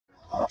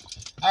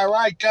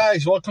Alright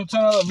guys, welcome to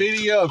another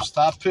video of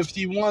Stop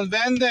 51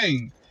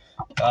 Vending.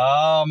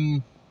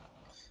 I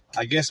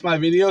guess my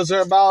videos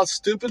are about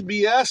stupid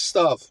BS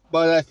stuff,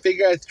 but I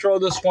figured I'd throw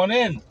this one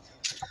in.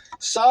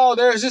 So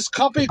there's this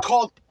company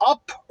called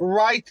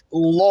Upright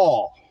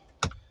Law.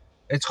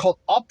 It's called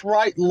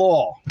Upright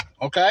Law,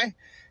 okay?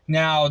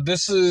 Now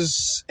this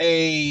is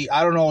I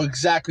don't know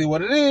exactly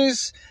what it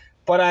is,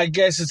 but I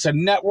guess it's a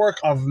network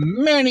of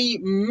many,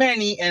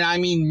 and I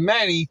mean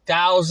many,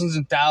 thousands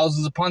and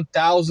thousands upon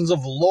thousands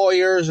of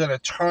lawyers and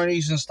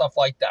attorneys and stuff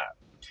like that.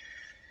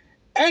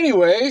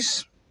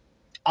 Anyways,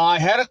 I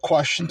had a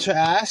question to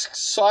ask,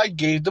 so I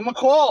gave them a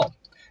call.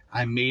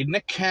 I made an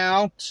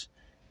account,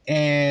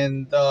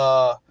 and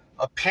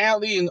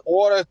apparently in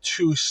order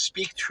to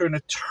speak to an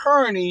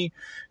attorney,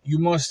 you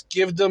must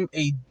give them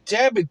a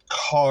debit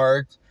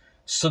card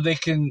so they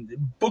can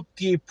book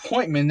the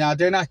appointment. Now,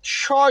 they're not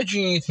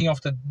charging anything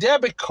off the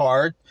debit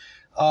card.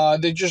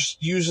 They're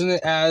just using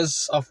it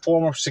as a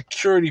form of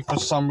security for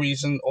some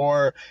reason,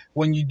 or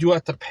when you do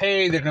have to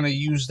pay, they're going to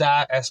use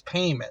that as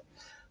payment.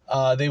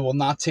 They will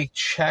not take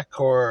check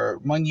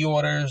or money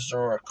orders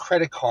or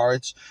credit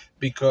cards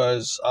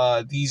because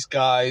these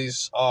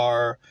guys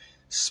are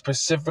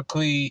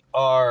specifically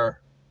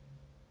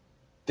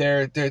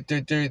their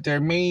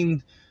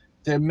main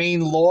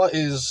law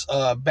is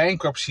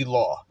bankruptcy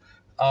law.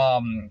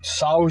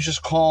 So I was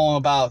just calling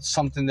about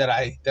something that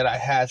I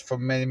had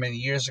from many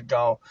years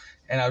ago,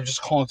 and I was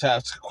just calling to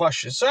ask a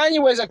question. So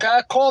anyways, I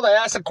got called, I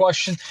asked a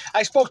question.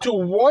 I spoke to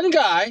one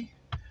guy.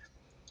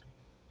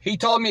 He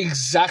told me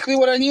exactly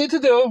what I needed to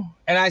do,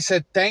 and I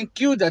said, thank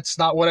you, that's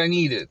not what I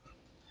needed.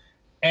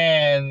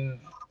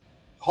 And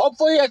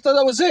hopefully I thought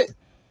that was it.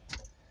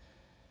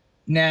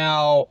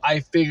 Now, I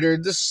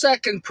figured the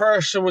second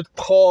person would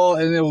call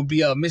and it would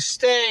be a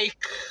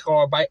mistake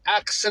or by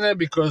accident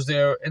because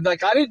I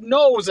didn't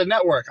know it was a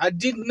network. I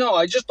didn't know.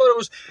 I just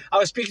thought I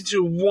was speaking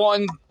to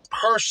one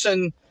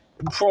person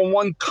from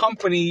one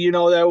company,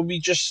 that would be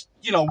just,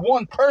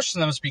 one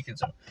person I'm speaking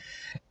to.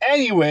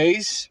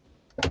 Anyways,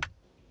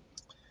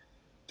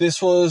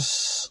 this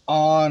was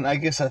on, I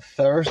guess, a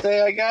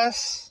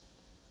Thursday,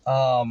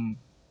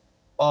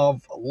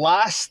 of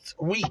last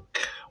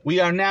week. We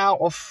are now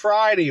on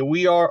Friday.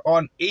 We are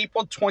on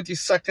April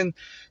 22nd,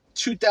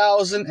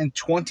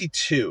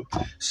 2022.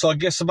 So I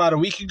guess about a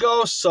week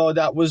ago. So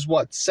that was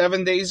what,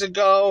 7 days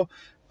ago?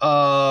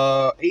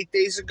 8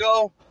 days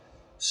ago?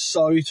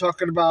 So you're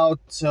talking about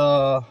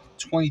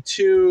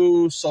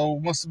 22. So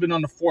it must have been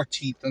on the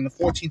 14th. On the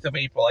 14th of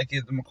April, I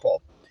gave them a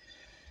call.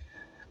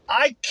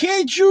 I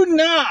kid you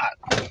not.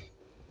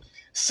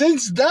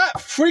 Since that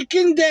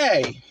freaking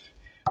day,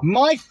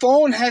 my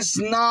phone has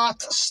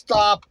not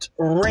stopped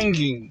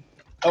ringing,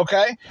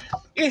 okay?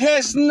 It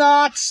has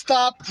not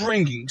stopped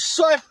ringing.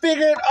 So I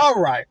figured, all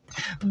right,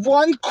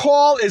 one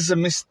call is a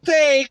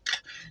mistake,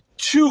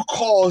 2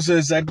 calls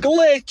is a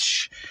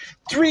glitch,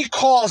 3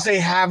 calls they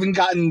haven't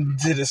gotten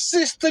to the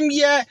system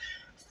yet,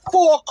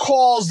 4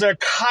 calls they're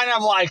kind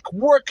of like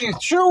working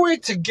through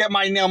it to get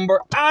my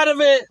number out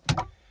of it.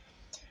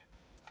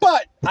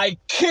 But I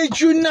kid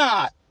you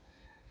not,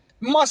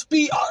 must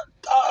be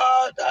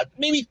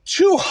maybe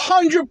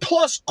 200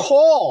 plus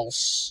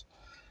calls.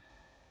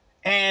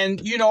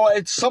 And,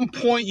 at some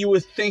point you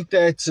would think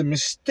that it's a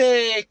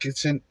mistake,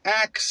 it's an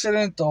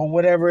accident, or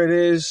whatever it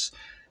is.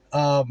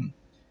 But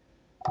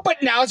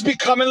now it's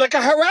becoming like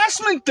a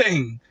harassment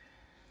thing.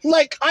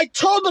 Like, I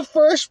told the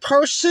first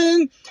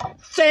person,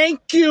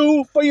 thank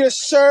you for your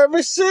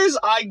services.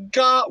 I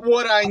got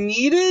what I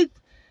needed,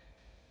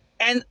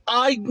 and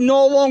I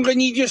no longer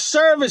need your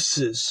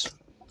services.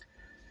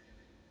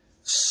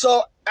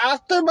 So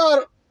after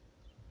about,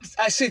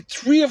 I say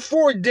 3 or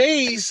 4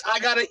 days, I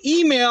got an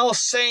email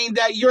saying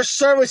that your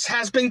service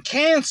has been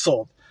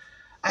canceled.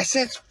 I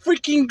said, it's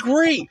freaking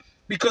great.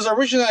 Because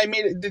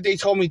originally they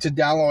told me to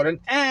download an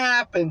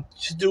app and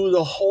to do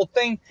the whole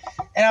thing.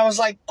 And I was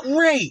like,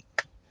 great.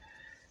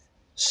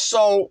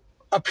 So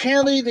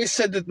apparently they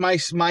said that my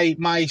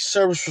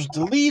service was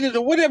deleted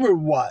or whatever it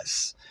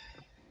was.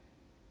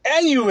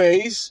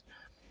 Anyways,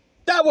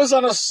 that was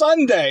on a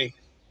Sunday.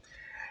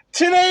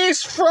 Today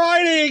is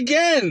Friday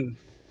again.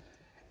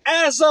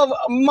 As of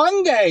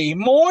Monday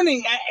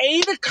morning at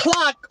 8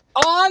 o'clock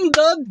on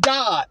the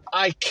dot.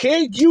 I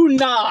kid you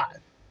not.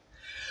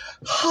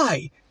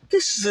 Hi,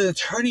 this is an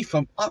attorney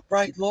from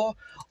Upright Law.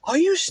 Are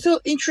you still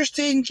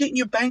interested in getting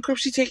your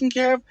bankruptcy taken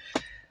care of?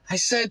 I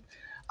said,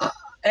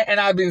 and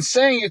I've been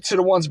saying it to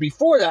the ones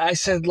before that. I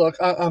said, look,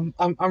 I'm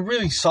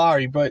really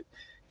sorry, but,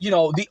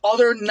 the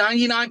other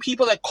 99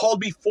 people that called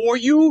before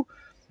you,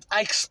 I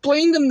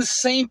explained them the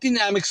same thing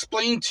that I'm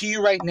explaining to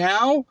you right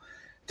now,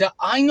 that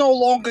I no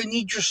longer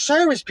need your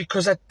service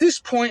because at this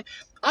point,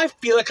 I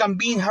feel like I'm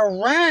being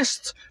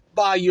harassed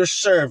by your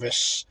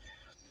service.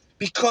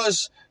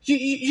 Because,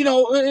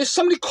 if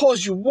somebody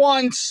calls you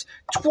once,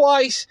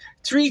 twice,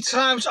 3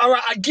 times, all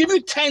right, I give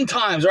you 10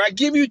 times, or I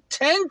give you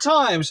 10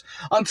 times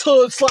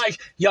until it's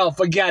like, yo,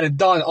 forget it,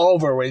 done,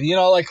 over with,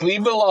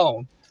 leave it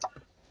alone.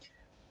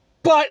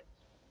 But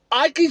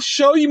I can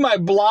show you my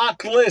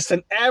block list,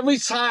 and every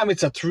time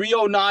it's a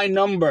 309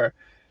 number,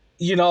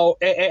 you know,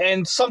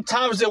 and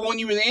sometimes they won't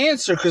even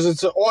answer because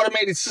it's an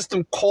automated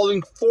system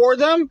calling for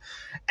them.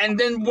 And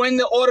then when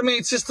the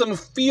automated system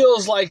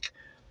feels like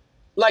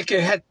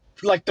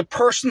the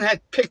person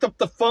had picked up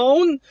the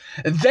phone,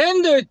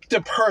 then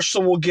the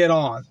person will get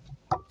on.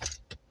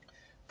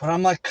 But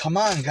I'm like, come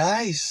on,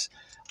 guys.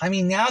 I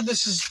mean, now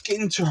this is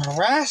getting to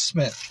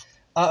harassment.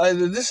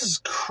 This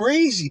is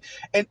crazy.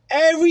 And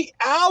every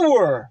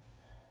hour,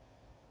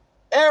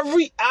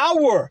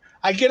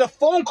 I get a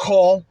phone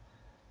call,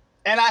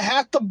 and I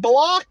have to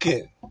block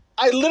it.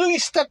 I literally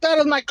stepped out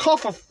of my car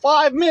for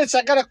 5 minutes.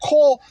 I got a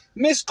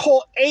missed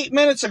call 8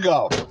 minutes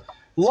ago.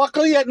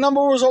 Luckily, that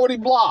number was already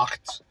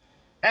blocked.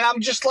 And I'm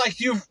just like,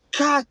 you've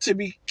got to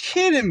be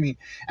kidding me.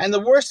 And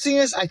the worst thing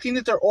is, I think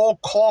that they're all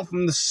called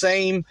from the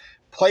same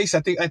place.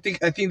 I think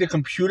the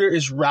computer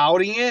is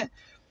routing it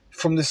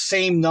from the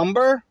same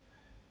number.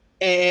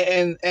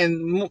 And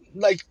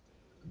like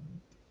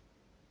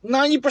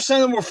 90%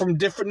 of them were from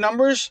different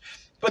numbers,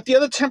 but the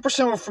other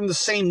 10% were from the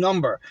same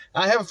number.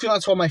 I have a feeling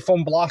that's why my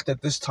phone blocked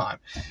it this time.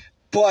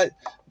 But,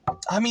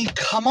 I mean,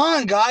 come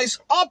on, guys.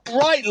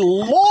 Upright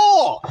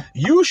law.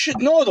 You should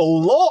know the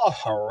law of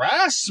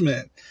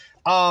harassment.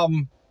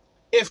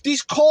 If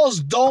these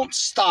calls don't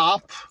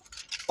stop,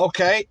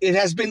 okay, it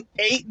has been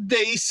 8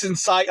 days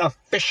since I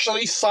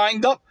officially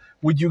signed up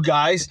with you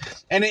guys,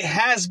 and it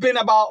has been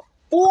about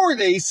 4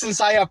 days since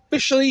I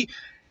officially,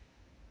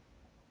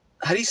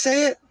 how do you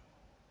say it?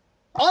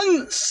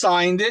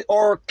 Unsigned it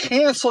or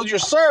canceled your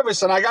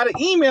service, and I got an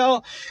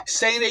email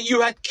saying that you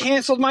had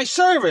canceled my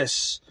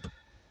service.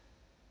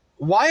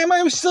 Why am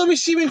I still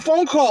receiving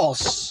phone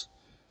calls?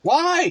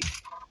 Why?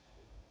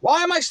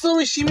 Why am I still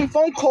receiving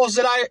phone calls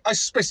that I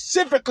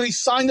specifically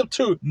signed up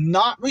to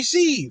not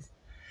receive?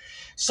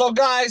 So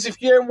guys,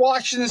 if you're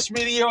watching this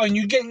video and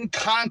you get in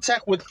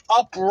contact with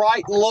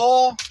Upright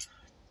Law,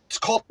 it's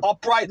called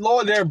Upright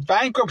Law. They're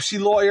bankruptcy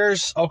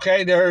lawyers,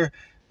 okay? They're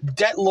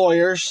debt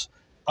lawyers.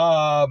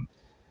 I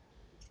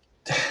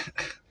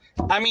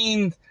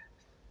mean,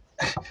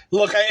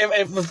 look,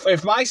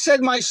 if I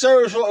said my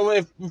service,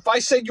 if I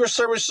said your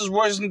services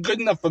wasn't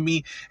good enough for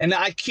me and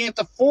I can't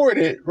afford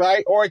it,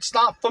 right, or it's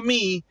not for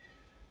me,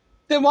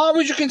 then why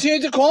would you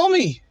continue to call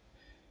me?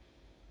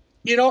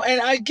 You know, and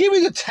I give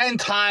you the 10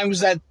 times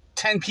that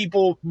 10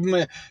 people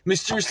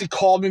mysteriously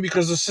called me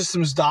because the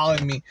system is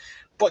dialing me.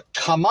 But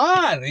come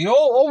on, you know,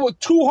 over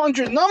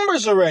 200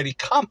 numbers already.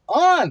 Come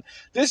on.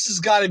 This has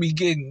got to be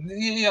getting,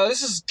 you know,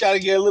 this has got to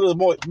get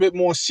a bit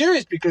more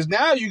serious, because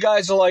now you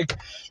guys are like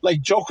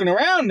joking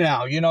around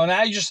now, you know,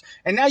 now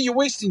you're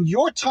wasting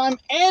your time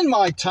and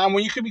my time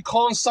when you could be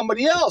calling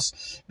somebody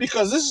else,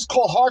 because this is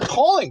called hard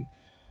calling.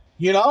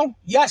 You know,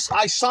 yes,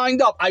 I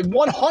signed up. I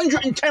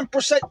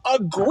 110%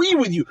 agree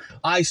with you.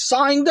 I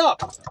signed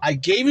up. I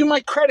gave you my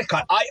credit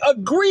card. I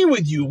agree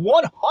with you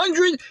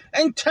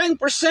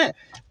 110%.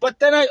 But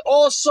then I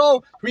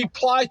also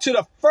replied to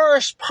the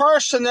first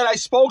person that I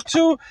spoke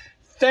to,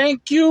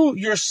 thank you,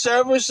 your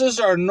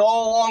services are no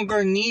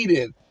longer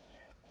needed.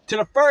 To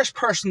the first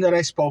person that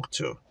I spoke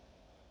to.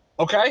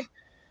 Okay?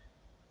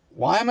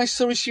 Why am I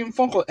still receiving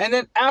phone calls? And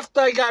then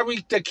after I got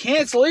the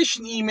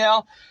cancellation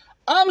email,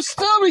 I'm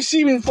still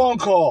receiving phone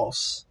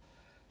calls.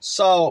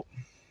 So,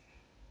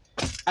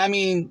 I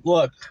mean,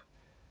 look,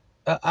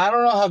 I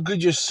don't know how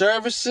good your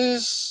service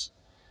is.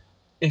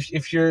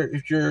 If you're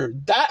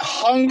that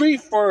hungry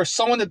for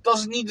someone that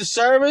doesn't need the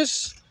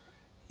service,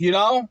 you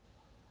know,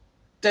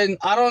 then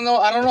I don't know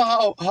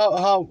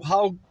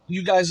how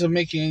you guys are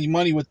making any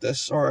money with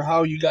this, or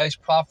how you guys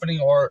profiting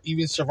or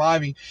even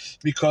surviving,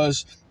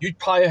 because you'd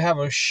probably have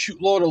a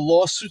shootload of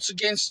lawsuits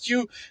against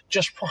you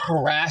just for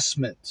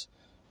harassment.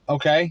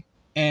 Okay?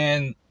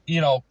 And, you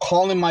know,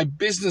 calling my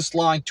business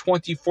line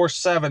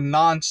 24/7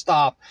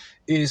 nonstop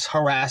is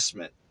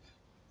harassment.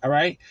 All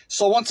right?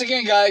 So once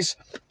again, guys,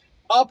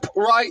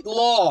 Upright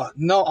Law.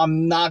 No,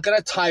 I'm not going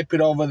to type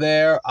it over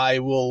there. I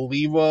will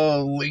leave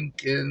a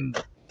link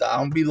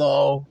down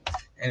below.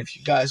 And if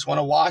you guys want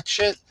to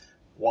watch it,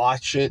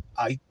 watch it.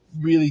 I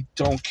really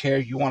don't care.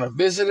 You want to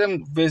visit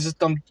them, visit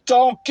them.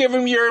 Don't give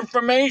them your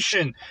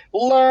information.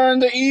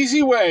 Learn the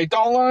easy way.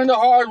 Don't learn the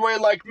hard way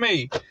like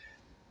me.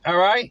 All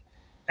right?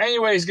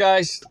 Anyways,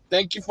 guys,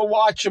 thank you for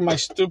watching my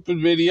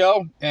stupid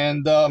video,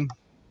 and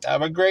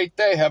have a great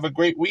day. Have a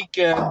great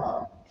weekend.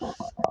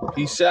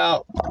 Peace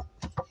out.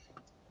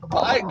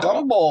 Buy a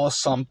gumball or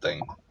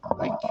something.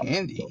 Like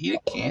candy. Eat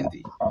a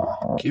candy.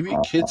 Give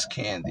your kids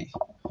candy.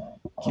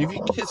 Give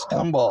your kids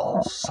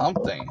gumballs.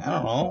 Something. I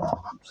don't know.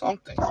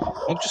 Something.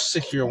 Don't just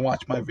sit here and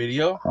watch my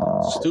video.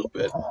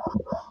 Stupid.